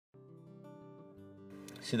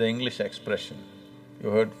See the English expression,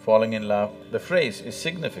 you heard falling in love? The phrase is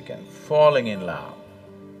significant, falling in love.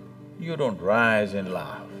 You don't rise in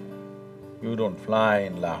love, you don't fly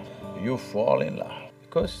in love, you fall in love.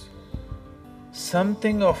 Because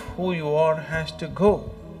something of who you are has to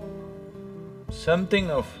go.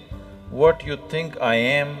 Something of what you think I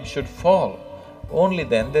am should fall. Only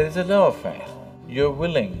then there is a love affair. You're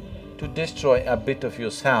willing to destroy a bit of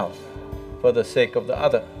yourself for the sake of the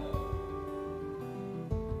other.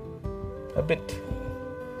 A bit.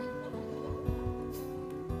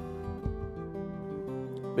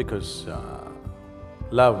 Because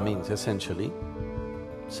love means essentially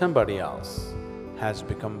somebody else has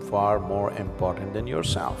become far more important than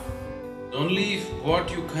yourself. Only if what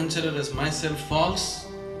you consider as myself falls,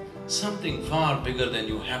 something far bigger than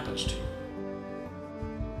you happens to you.